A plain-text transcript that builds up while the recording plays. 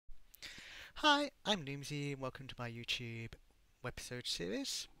Hi, I'm Noomsy and welcome to my YouTube webisode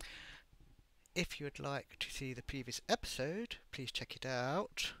series. If you would like to see the previous episode, please check it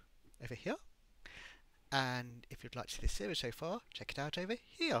out over here. And if you'd like to see the series so far, check it out over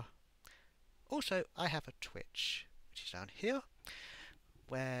here. Also, I have a Twitch, which is down here,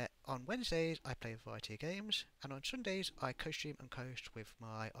 where on Wednesdays I play a variety of games, and on Sundays I co-stream and coast with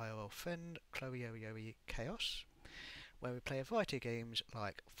my IRL friend Chloe Yoyoe Chaos, where we play a variety of games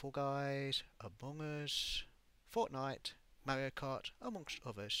like Fall Guys, Among Us, Fortnite, Mario Kart, amongst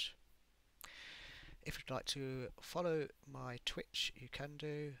others. If you'd like to follow my Twitch, you can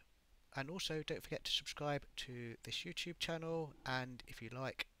do. And also, don't forget to subscribe to this YouTube channel. And if you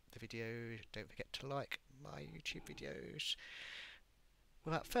like the video, don't forget to like my YouTube videos.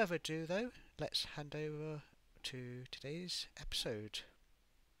 Without further ado, though, let's hand over to today's episode.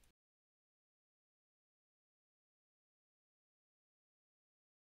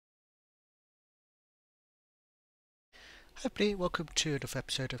 Hopefully, welcome to another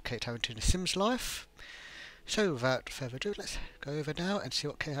episode of Kate Harrington A Sims Life. So without further ado, let's go over now and see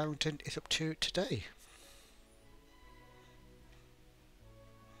what Kate Harrington is up to today.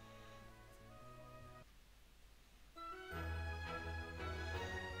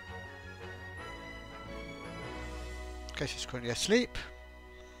 Kate is currently asleep.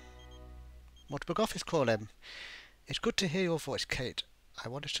 What bug off is calling. It's good to hear your voice, Kate. I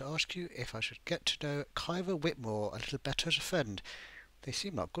wanted to ask you if I should get to know Kyra Whitmore a little better as a friend. They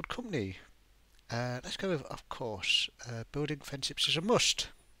seem like good company. Let's go with, of course, building friendships is a must.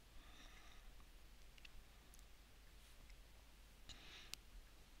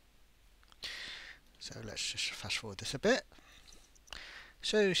 So let's just fast forward this a bit.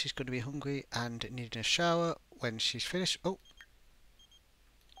 So she's going to be hungry and needing a shower when she's finished. Oh,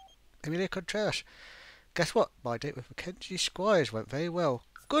 Emilia Contreras. Guess what? My date with Mackenzie Squires went very well.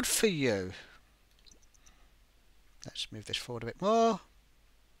 Good for you. Let's move this forward a bit more.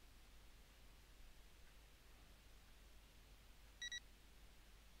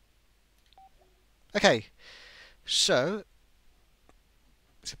 Okay, so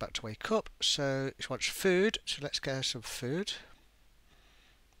it's about to wake up, so she wants food, so let's get her some food.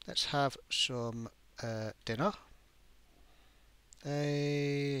 Let's have some dinner.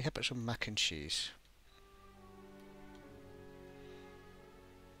 How about some mac and cheese?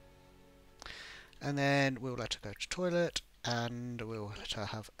 And then we'll let her go to the toilet and we'll let her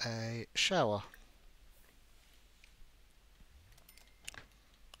have a shower.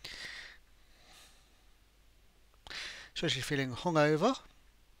 So she's feeling hungover,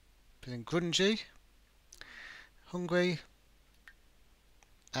 feeling grungy, hungry,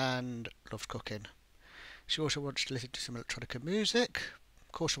 and loves cooking. She also wants to listen to some electronic music,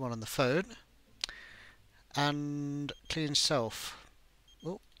 call someone on the phone, and clean self.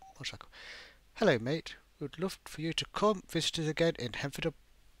 Oh, one second. Hello, mate. We'd love for you to come visit us again in Henford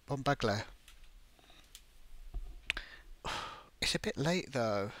Bagley. It's a bit late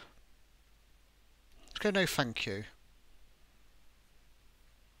though. Let's go no thank you.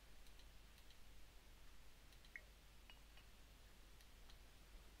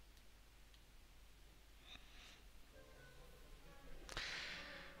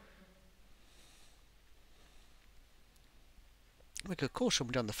 We could call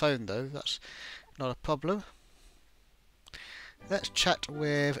somebody on the phone though, that's not a problem. Let's chat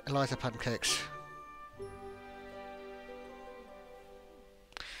with Eliza Pancakes.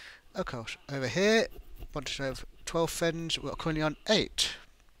 Of course, over here, want to have 12 friends, we're currently on 8.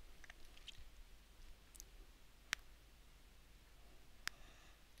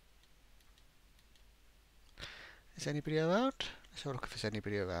 Is anybody around? Let's have a look if there's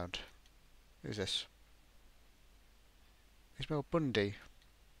anybody around. Who's this? Ismail Bundy.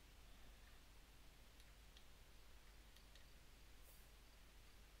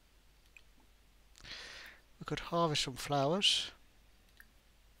 We could harvest some flowers.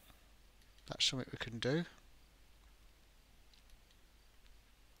 That's something we can do.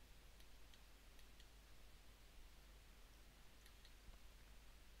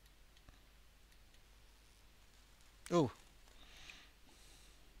 Oh.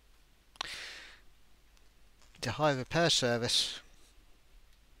 To hire a repair service.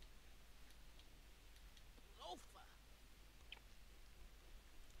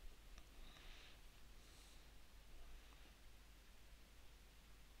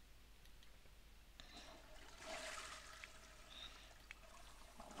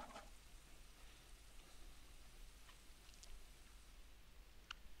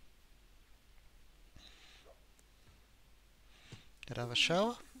 Did I have a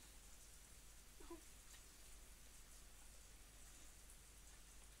shower?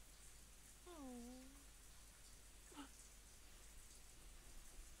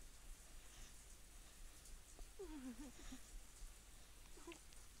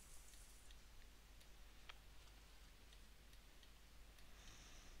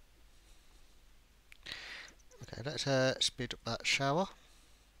 Okay, let's speed up that shower.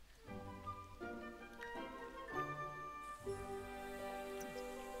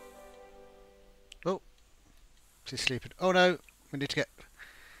 Oh, she's sleeping. Oh no, we need to get the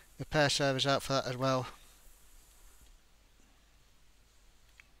repair servers out for that as well.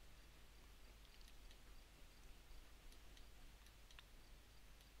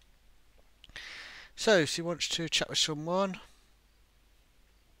 So, she wants to chat with someone.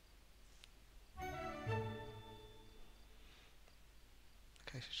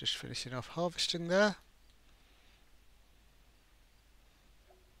 Okay, she's just finishing off harvesting there.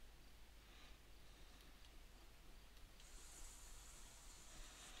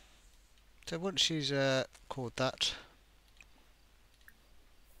 So once she's called that,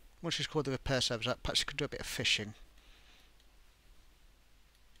 once she's called the repair service out, perhaps she could do a bit of fishing.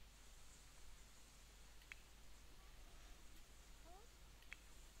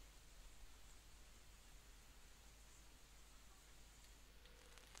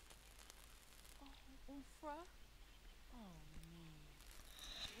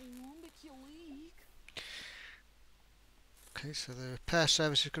 Okay, so the repair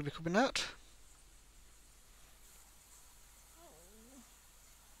service is going to be coming out.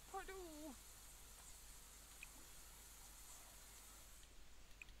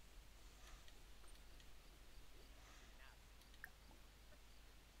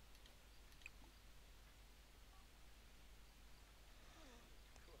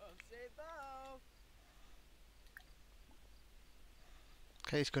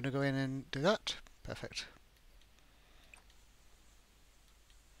 Okay, he's going to go in and do that. Perfect.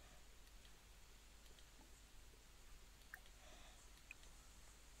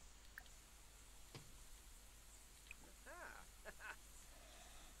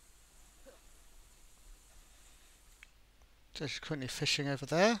 So she's currently fishing over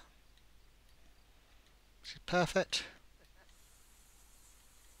there. Which is perfect.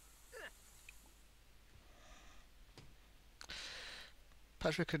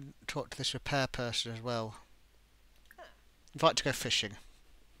 Perhaps we could talk to this repair person as well. Invite to go fishing.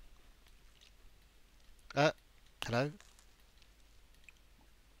 Hello? You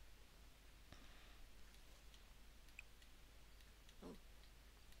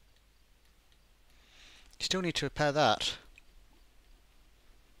still need to repair that.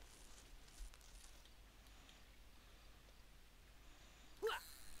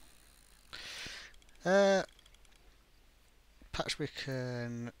 Perhaps we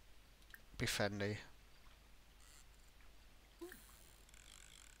can be friendly.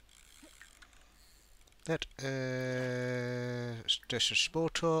 Let's do some small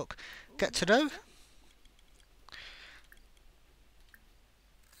talk. Get to know.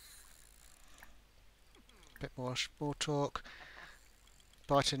 Bit more small talk.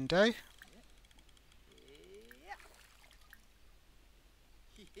 Brighton day.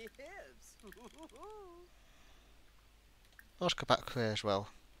 Ask about career as well.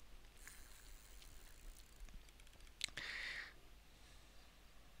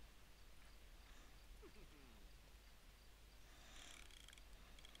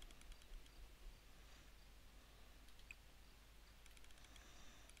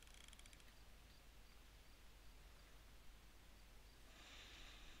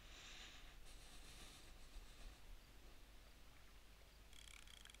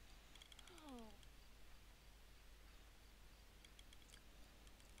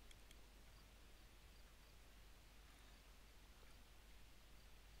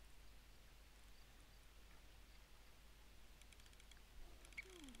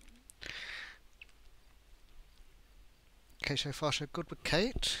 Okay, so far so good with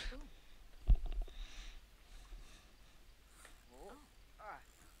Kate.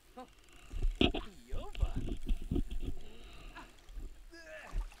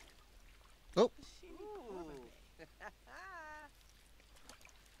 Oh!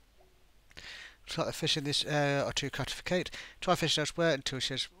 Looks like the fish in this area are too cut for Kate. Try fishing elsewhere until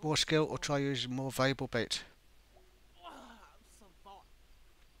she has more skill, or try using more valuable bait.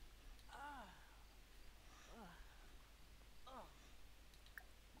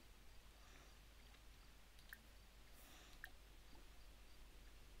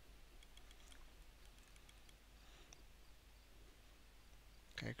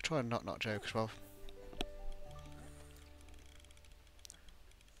 Okay, try and not joke as well.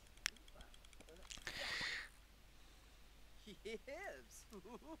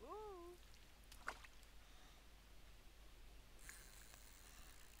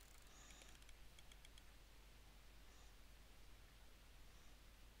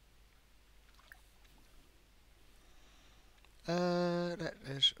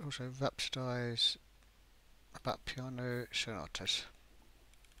 Let's also rhapsodize about piano sonatas.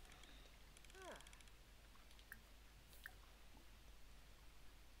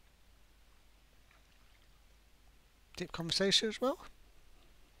 Deep conversation as well.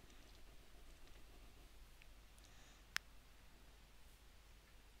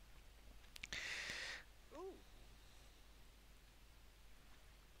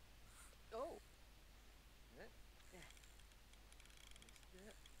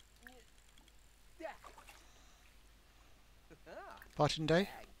 Parting day.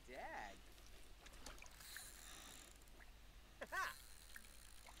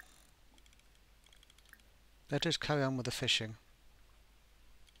 Let us carry on with the fishing.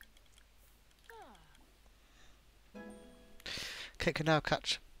 Kate can now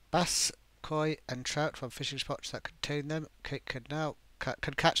catch bass, koi and trout from fishing spots that contain them. Kate can now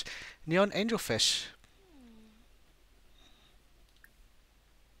can catch neon angelfish.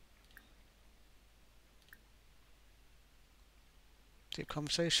 Deep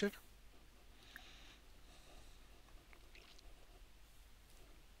conversation.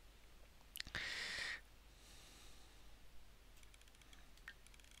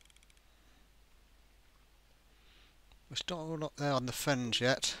 We're still not there on the fens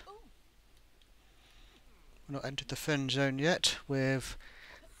yet. We're not entered the fen zone yet with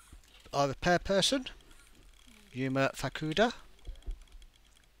our repair person, Yuma Fakuda.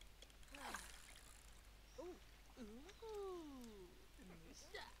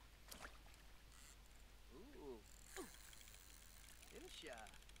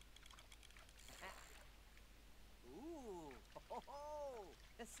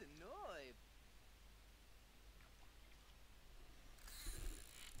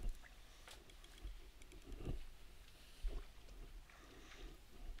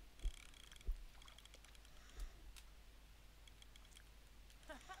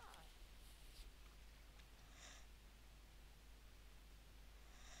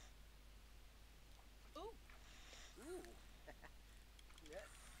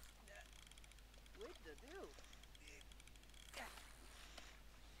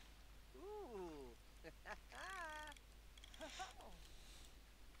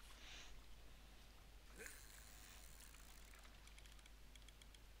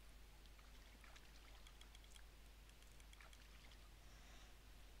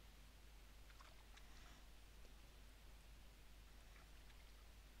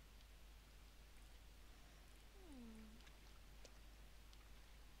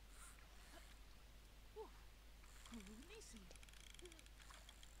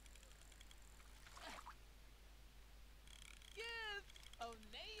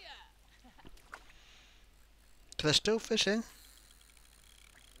 So they're still fishing.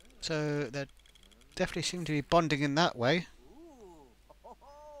 So they definitely seem to be bonding in that way.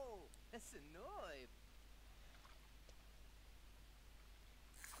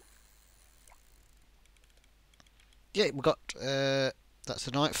 Yeah, we got that's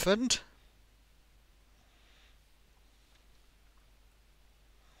the night fund.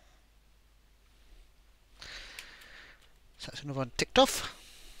 So that's another one ticked off.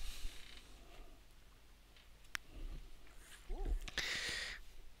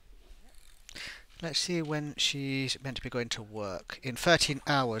 Let's see when she's meant to be going to work. In 13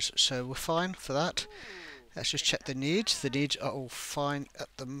 hours, so we're fine for that. Let's just check the needs. The needs are all fine at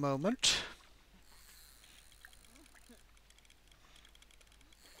the moment.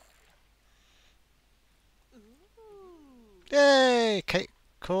 Yay! Kate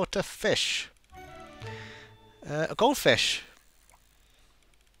caught a fish. A goldfish.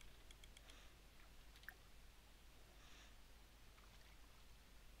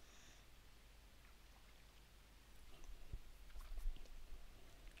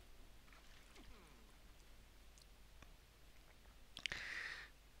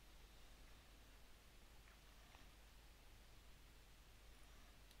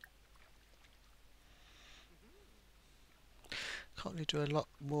 Can't really do a lot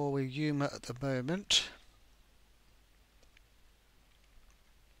more with Yuma at the moment.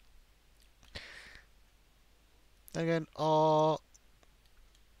 Again, our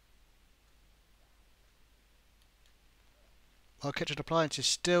kitchen appliance is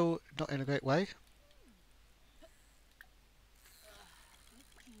still not in a great way.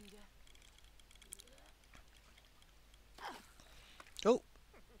 Oh!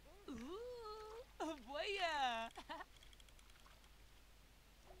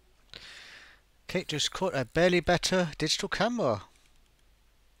 Kate just caught a barely better digital camera.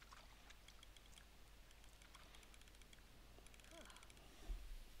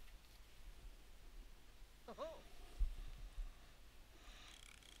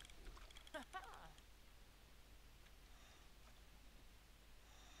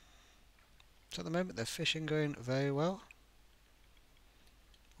 So at the moment, the fishing going very well.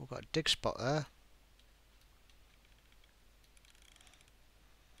 We've got a dig spot there.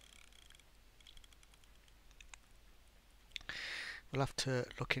 We'll have to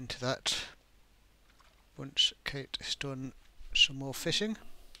look into that once Kate has done some more fishing.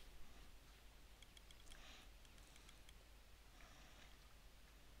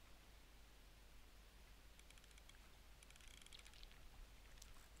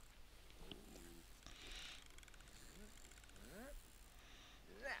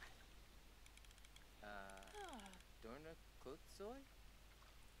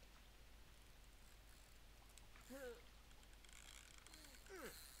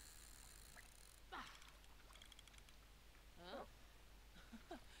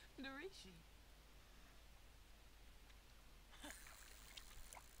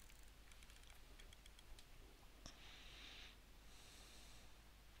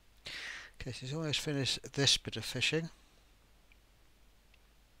 Okay, so he's almost finished this bit of fishing.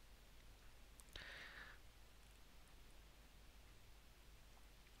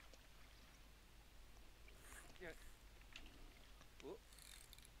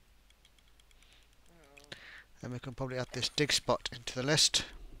 And we can probably add this dig spot into the list.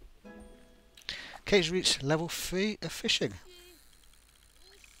 Kate's reached level 3 of fishing.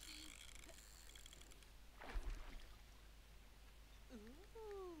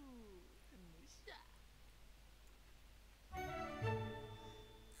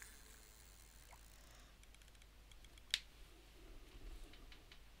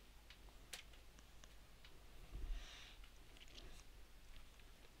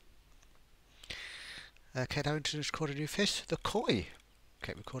 Kate Harrington has caught a new fish, the koi.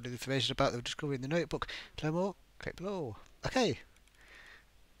 Kate recorded information about the discovery in the notebook. To learn more, click below. Okay.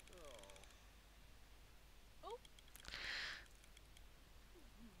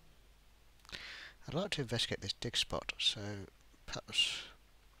 I'd like to investigate this dig spot, so perhaps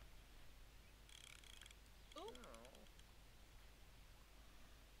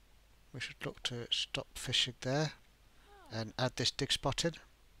we should look to stop fishing there and add this dig spot in.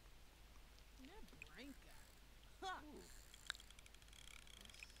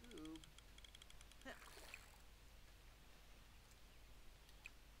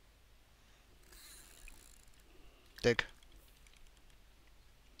 Dig.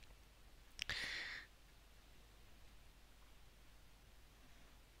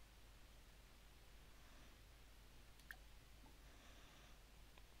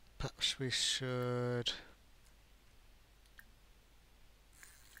 Perhaps we should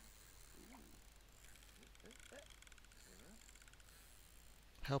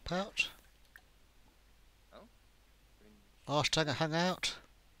help out. Arstanger hang out.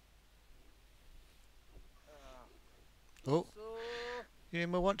 Oh,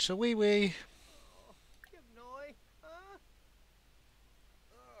 Yuma wants a wee wee.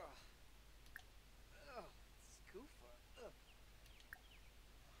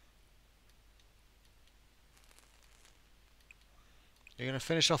 You're going to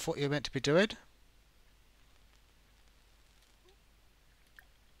finish off what you're meant to be doing.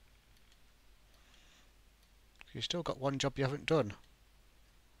 You've still got one job you haven't done.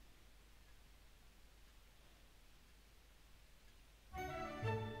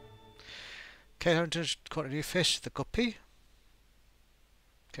 Kate Harrington's caught a new fish, the guppy.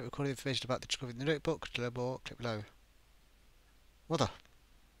 Kate recorded information about the discovery in the notebook. To learn more, click below. Mother,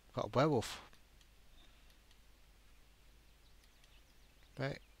 got a werewolf.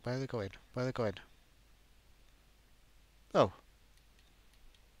 Right, where are they going? Where are they going? Oh.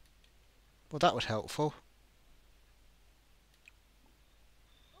 Well, that was helpful.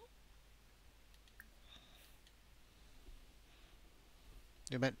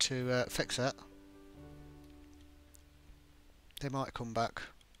 You're meant to fix that. They might come back.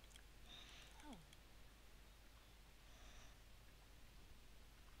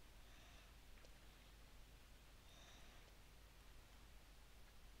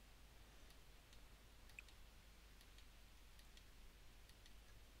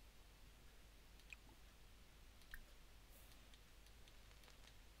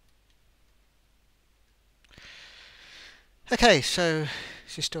 Okay, so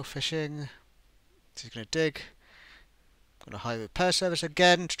she's still fishing. She's going to dig. I'm going to hire a repair service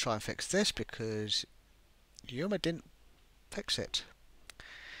again to try and fix this because Yuma didn't fix it.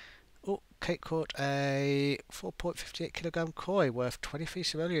 Oh, Kate caught a 4.58 kilogram koi worth 23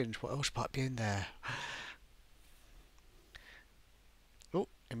 civilians. What else might be in there? Oh,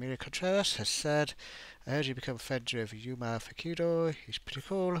 Emilia Contreras has said, I heard you become friends with Yuma Fakudo. He's pretty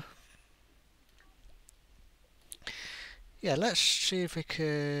cool. Yeah, let's see if we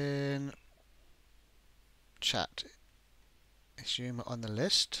can chat. Is Yuma on the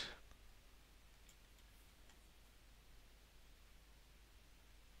list?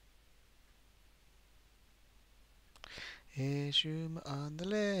 Is Yuma on the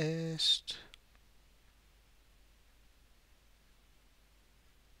list?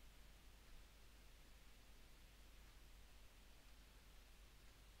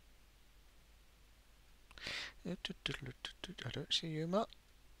 I don't see Yuma.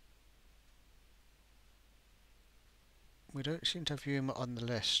 We don't seem to have Yuma on the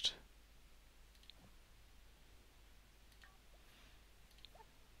list.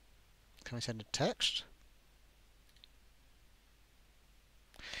 Can we send a text?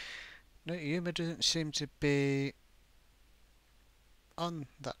 No, Yuma doesn't seem to be on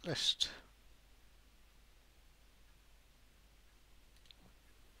that list.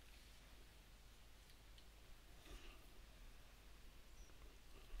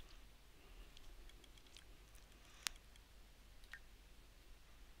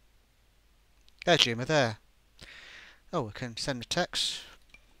 There's Yuma there. Oh, we can send a text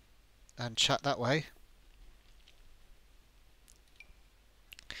and chat that way.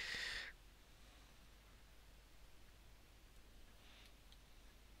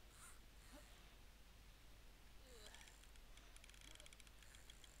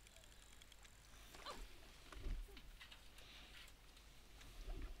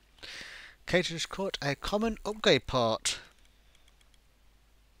 Caterers caught a common upgrade part.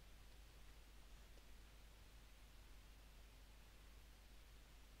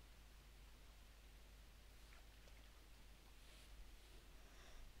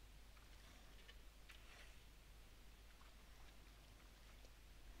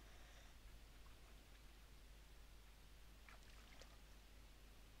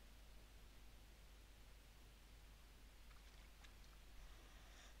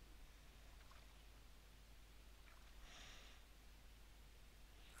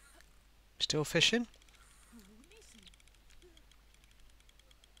 Still fishing?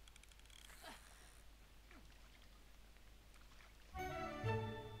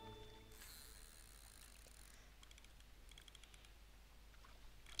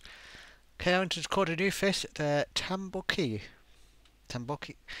 Harrington's caught a new fish at the Tamboki.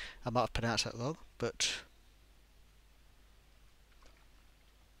 Tamboki. I might have pronounced that wrong, but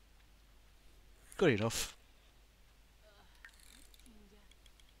good enough.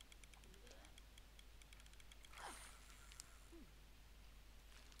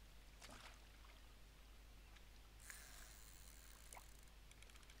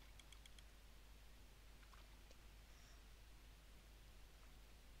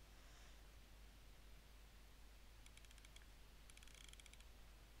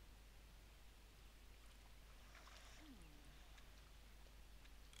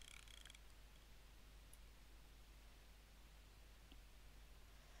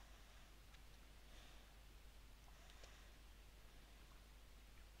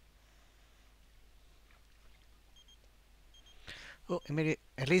 Oh, immediate.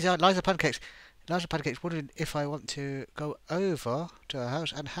 Eliza Pancakes. Eliza Pancakes wondering if I want to go over to her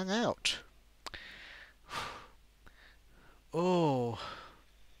house and hang out. Oh,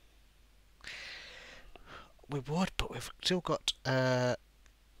 we would, but we've still got to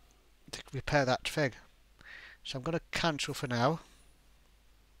repair that thing. So I'm going to cancel for now.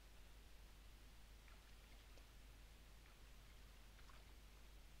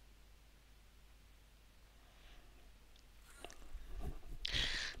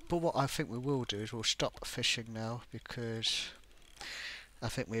 But what I think we will do is we'll stop fishing now because I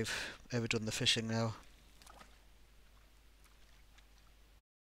think we've overdone the fishing now.